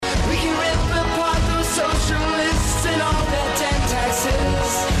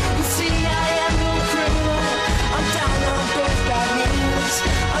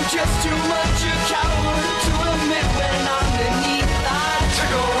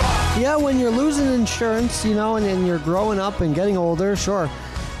Yeah, when you're losing insurance, and you're growing up and getting older, sure,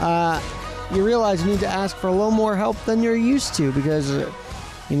 you realize you need to ask for a little more help than you're used to because,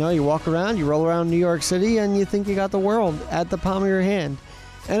 you walk around, you roll around New York City, and you think you got the world at the palm of your hand.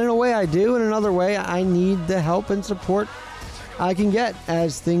 And in a way I do, in another way I need the help and support I can get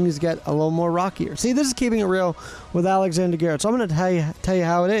as things get a little more rockier. See, this is Keeping It Real with Alexander Garrett, so I'm going to tell you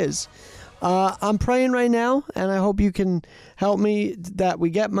how it is. I'm praying right now, and I hope you can help me that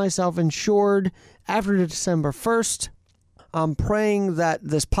we get myself insured after December 1st. I'm praying that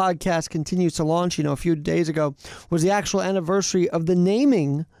this podcast continues to launch. A few days ago was the actual anniversary of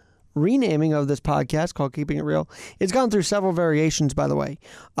the renaming of this podcast called Keeping It Real. It's gone through several variations, by the way.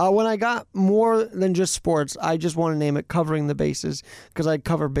 When I got more than just sports, I just want to name it Covering the Bases because I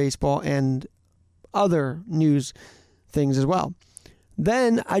cover baseball and other news things as well.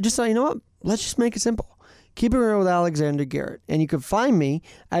 Then I just thought, you know what? Let's just make it simple. Keep It Real with Alexander Garrett. And you can find me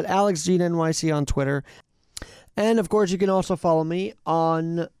at AlexGNYC on Twitter. And, of course, you can also follow me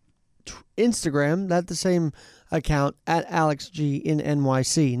on Instagram. That's the same account, at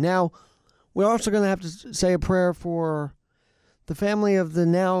AlexGNYC. Now, we're also going to have to say a prayer for the family of the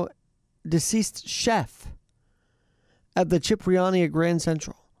now deceased chef at the Cipriani at Grand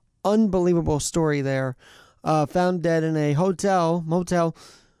Central. Unbelievable story there. Found dead in a motel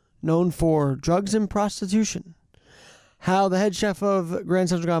known for drugs and prostitution. How the head chef of Grand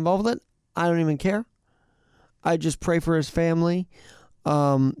Central got involved with it, I don't even care. I just pray for his family.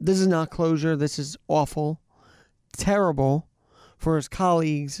 This is not closure. This is awful, terrible for his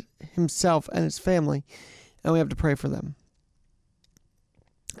colleagues, himself, and his family. And we have to pray for them.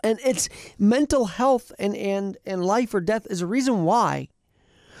 And it's mental health and life or death is a reason why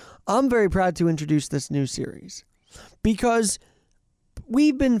I'm very proud to introduce this new series. Because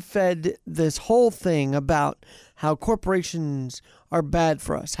we've been fed this whole thing about how corporations are bad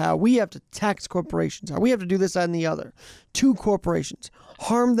for us, how we have to tax corporations, how we have to do this, that, and the other to corporations,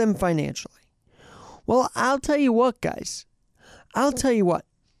 harm them financially. Well, I'll tell you what, guys. I'll tell you what.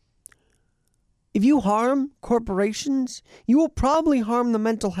 If you harm corporations, you will probably harm the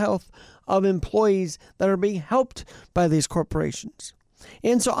mental health of employees that are being helped by these corporations.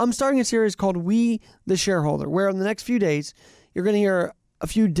 And so I'm starting a series called We the Shareholder, where in the next few days, you're going to hear a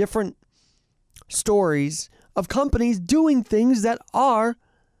few different stories of companies doing things that are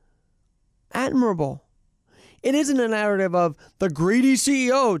admirable. It isn't a narrative of the greedy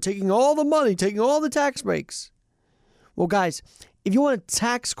CEO taking all the money, taking all the tax breaks. Well, guys, if you want to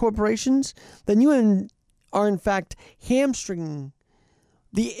tax corporations, then you are in fact hamstringing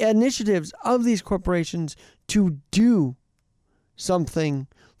the initiatives of these corporations to do something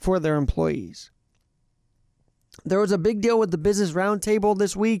for their employees. There was a big deal with the Business Roundtable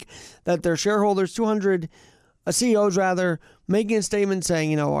this week that their shareholders, 200 CEOs rather, making a statement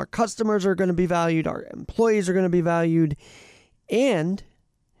saying, our customers are going to be valued, our employees are going to be valued, and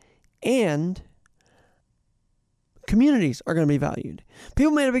communities are going to be valued.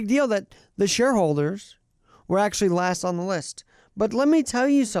 People made a big deal that the shareholders were actually last on the list. But let me tell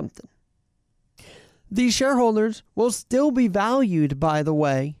you something. These shareholders will still be valued, by the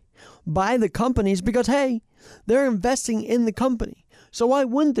way, by the companies because, hey, they're investing in the company. So why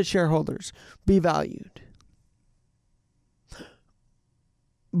wouldn't the shareholders be valued?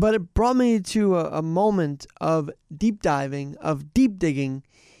 But it brought me to a moment of deep diving, of deep digging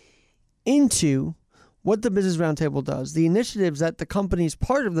into what the Business Roundtable does, the initiatives that the companies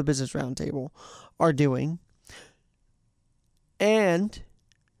part of the Business Roundtable are doing. And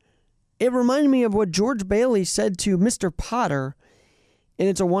it reminded me of what George Bailey said to Mr. Potter in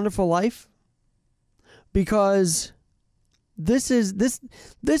It's a Wonderful Life. Because this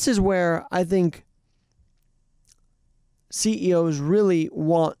is where I think CEOs really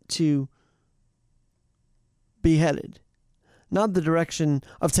want to be headed. Not the direction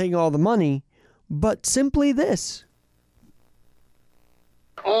of taking all the money, but simply this.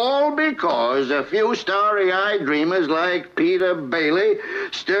 All because a few starry-eyed dreamers like Peter Bailey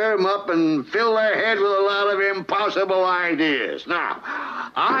stir 'em up and fill their head with a lot of impossible ideas. Now,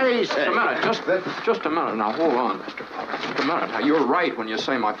 I say... Just a minute. Now, hold on, Mr. Potter. Just a minute. Now, you're right when you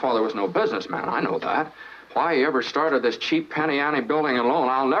say my father was no businessman. I know that. Why he ever started this cheap penny-ante building alone,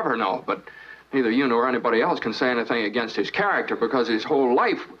 I'll never know. But neither you nor anybody else can say anything against his character because his whole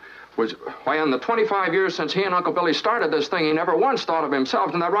life was... Why, in the 25 years since he and Uncle Billy started this thing, he never once thought of himself.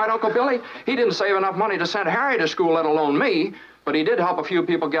 Isn't that right, Uncle Billy? He didn't save enough money to send Harry to school, let alone me. But he did help a few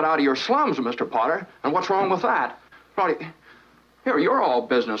people get out of your slums, Mr. Potter. And what's wrong with that? Probably... Here, you're all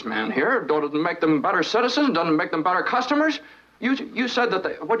businessmen here. Doesn't it make them better citizens? Doesn't it make them better customers? You said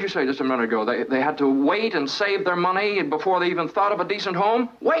that what'd you say just a minute ago? They had to wait and save their money before they even thought of a decent home?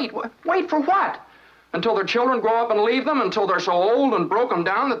 Wait for what? Until their children grow up and leave them, until they're so old and broken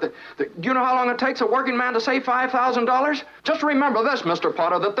down that do you know how long it takes a working man to save $5,000? Just remember this, Mr.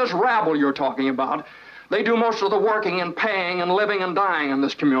 Potter, that this rabble you're talking about, they do most of the working and paying and living and dying in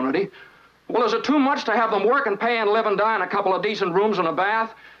this community. Well, is it too much to have them work and pay and live and die in a couple of decent rooms and a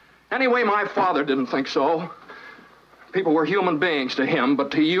bath? Anyway, my father didn't think so. People were human beings to him,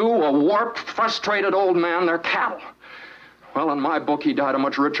 but to you, a warped, frustrated old man, they're cattle. Well, in my book, he died a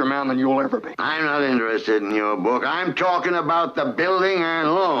much richer man than you'll ever be. I'm not interested in your book. I'm talking about the building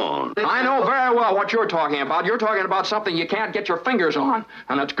and loan. I know very well what you're talking about. You're talking about something you can't get your fingers on,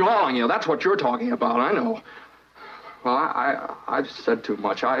 and it's galling you. That's what you're talking about, I know. Well, I've said too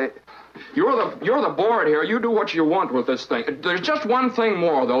much. You're the board here. You do what you want with this thing. There's just one thing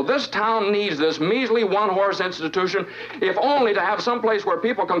more, though. This town needs this measly one-horse institution, if only to have some place where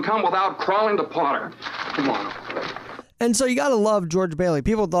people can come without crawling to Potter. Come on. And so you got to love George Bailey.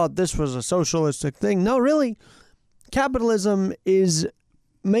 People thought this was a socialistic thing. No, really. Capitalism is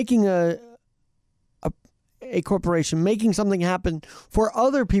making a corporation, making something happen for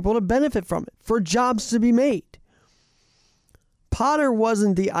other people to benefit from it, for jobs to be made. Potter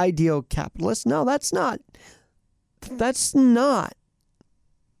wasn't the ideal capitalist. No, that's not. That's not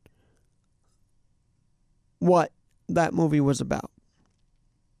what that movie was about.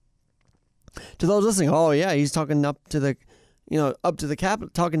 To those listening, oh yeah, he's talking up to the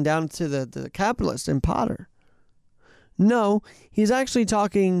talking down to the capitalist in Potter. No, he's actually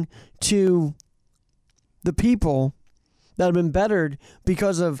talking to the people that have been bettered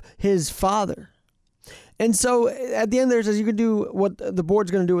because of his father. And so at the end there it says you can do what the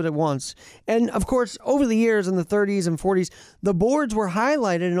board's going to do what it wants. And of course, over the years in the 30s and 40s, the boards were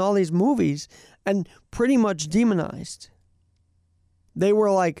highlighted in all these movies and pretty much demonized. They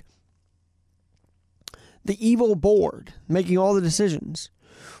were like the evil board making all the decisions.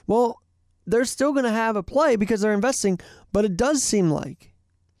 Well, they're still going to have a play because they're investing, but it does seem like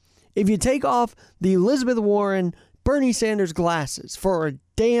if you take off the Elizabeth Warren, Bernie Sanders glasses for a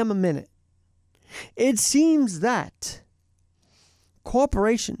damn minute, it seems that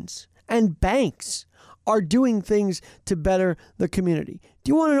corporations and banks are doing things to better the community.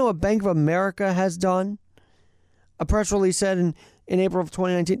 Do you want to know what Bank of America has done? A press release said in April of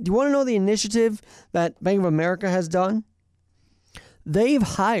 2019. Do you want to know the initiative that Bank of America has done? They've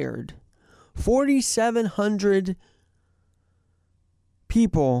hired 4,700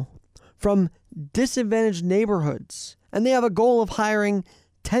 people from disadvantaged neighborhoods, and they have a goal of hiring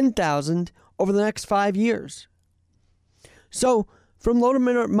 10,000 over the next 5 years. So, from low to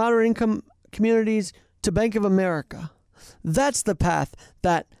moderate income communities to Bank of America, that's the path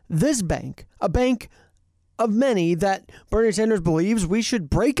that this bank, a bank of many that Bernie Sanders believes we should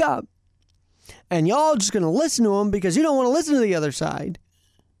break up, and y'all just going to listen to him because you don't want to listen to the other side.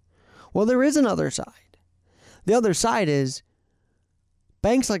 Well, there is another side. The other side is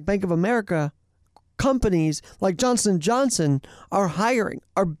banks like Bank of America, companies like Johnson & Johnson are hiring,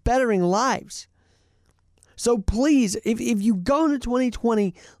 are bettering lives. So please, if you go into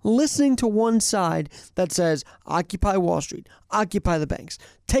 2020 listening to one side that says, occupy Wall Street, occupy the banks,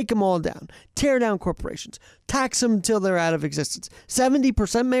 take them all down, tear down corporations, tax them until they're out of existence,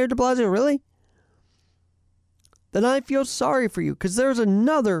 70% Mayor de Blasio, really? Then I feel sorry for you because there's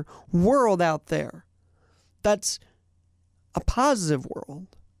another world out there that's a positive world.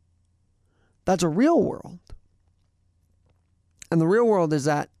 That's a real world. And the real world is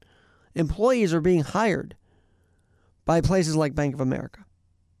that employees are being hired by places like Bank of America.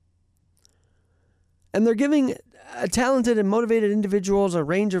 And they're giving talented and motivated individuals a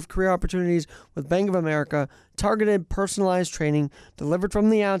range of career opportunities with Bank of America, targeted, personalized training delivered from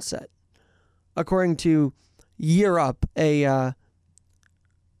the outset, according to KIR, a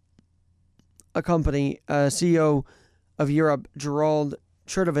company, CEO of Europe, Gerald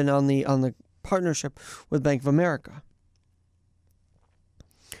Chertovin, on the partnership with Bank of America.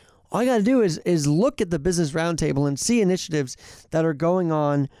 All you got to do is look at the Business Roundtable and see initiatives that are going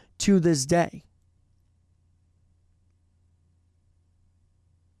on to this day.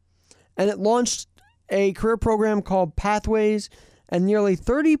 And it launched a career program called Pathways, and nearly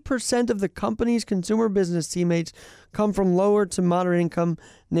 30% of the company's consumer business teammates come from lower to moderate income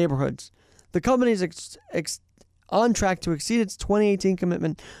neighborhoods. The company is on track to exceed its 2018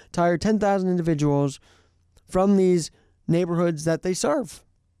 commitment to hire 10,000 individuals from these neighborhoods that they serve.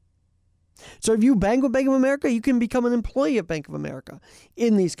 So if you bank with Bank of America, you can become an employee of Bank of America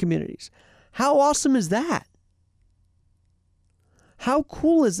in these communities. How awesome is that? How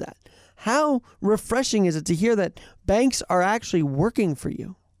cool is that? How refreshing is it to hear that banks are actually working for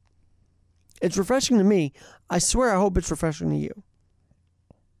you? It's refreshing to me. I swear I hope it's refreshing to you.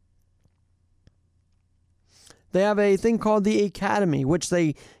 They have a thing called the Academy, which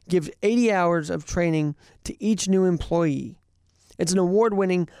they give 80 hours of training to each new employee. It's an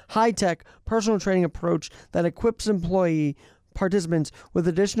award-winning, high-tech, personal training approach that equips employee participants with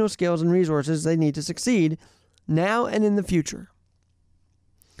additional skills and resources they need to succeed now and in the future.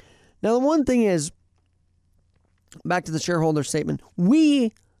 Now, the one thing is, back to the shareholder statement,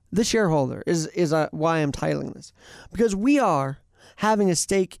 we, the shareholder, is why I'm titling this. Because we are having a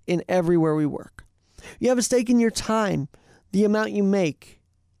stake in everywhere we work. You have a stake in your time, the amount you make.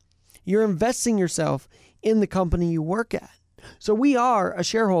 You're investing yourself in the company you work at. So we are a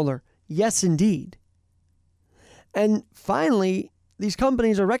shareholder. Yes, indeed. And finally, these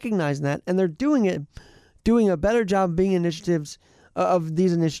companies are recognizing that, and they're doing a better job being initiatives of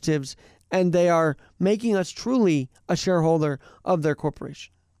these initiatives, and they are making us truly a shareholder of their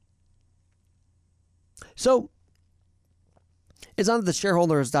corporation. So it's not that the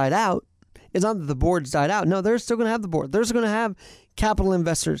shareholder has died out. It's not that the board's died out. No, they're still going to have the board. They're still going to have capital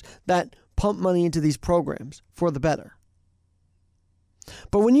investors that pump money into these programs for the better.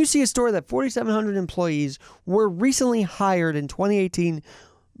 But when you see a story that 4,700 employees were recently hired in 2018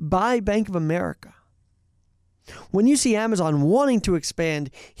 by Bank of America, when you see Amazon wanting to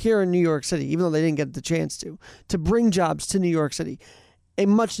expand here in New York City, even though they didn't get the chance to bring jobs to New York City, a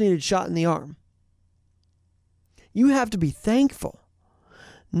much-needed shot in the arm, you have to be thankful,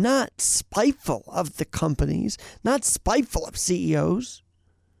 not spiteful of the companies, not spiteful of CEOs,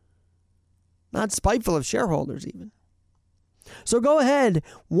 not spiteful of shareholders even. So go ahead,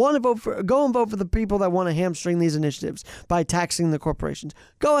 go and vote for the people that want to hamstring these initiatives by taxing the corporations.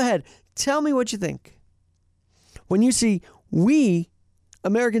 Go ahead, tell me what you think. When you see we,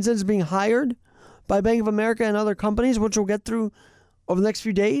 American citizens, being hired by Bank of America and other companies, which we'll get through over the next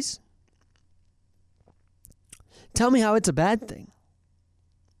few days, tell me how it's a bad thing.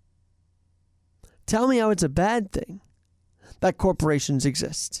 Tell me how it's a bad thing that corporations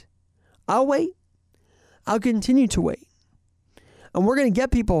exist. I'll wait. I'll continue to wait. And we're going to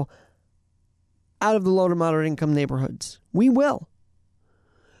get people out of the low to moderate income neighborhoods. We will.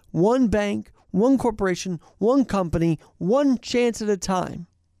 One bank, one corporation, one company, one chance at a time.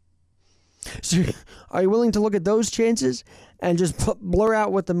 So are you willing to look at those chances and just blur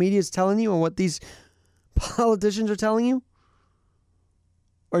out what the media is telling you and what these politicians are telling you?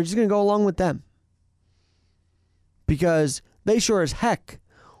 Or are you just going to go along with them? Because they sure as heck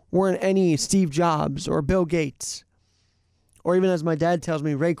weren't any Steve Jobs or Bill Gates, or even, as my dad tells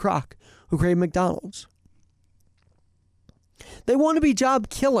me, Ray Kroc, who created McDonald's. They want to be job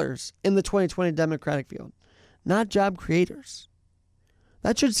killers in the 2020 Democratic field, not job creators.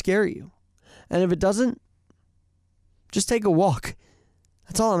 That should scare you. And if it doesn't, just take a walk.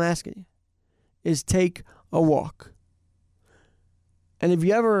 That's all I'm asking you, is take a walk. And if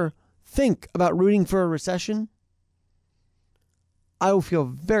you ever think about rooting for a recession, I will feel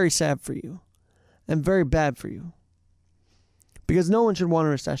very sad for you and very bad for you. Because no one should want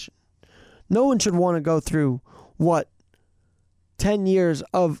a recession. No one should want to go through what 10 years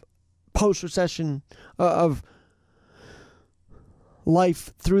of post-recession, of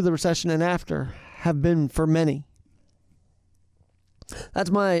life through the recession and after have been for many. That's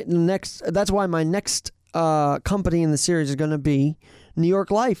why my next company in the series is going to be New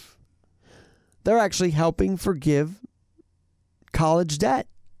York Life. They're actually helping forgive college debt.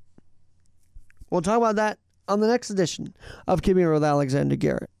 We'll talk about that on the next edition of Keeping It with Alexander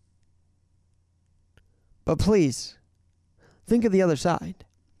Garrett. But please, think of the other side.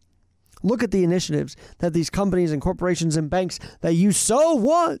 Look at the initiatives that these companies and corporations and banks that you so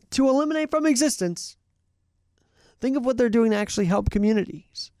want to eliminate from existence. Think of what they're doing to actually help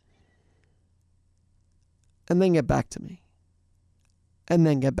communities. And then get back to me.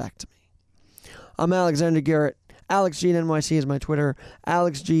 I'm Alexander Garrett. Alex G in NYC is my Twitter.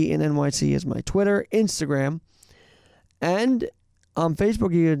 Alex G in NYC is my Twitter, Instagram. And on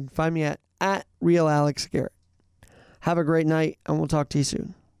Facebook, you can find me at Real Alex Garrett. Have a great night, and we'll talk to you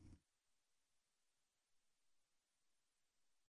soon.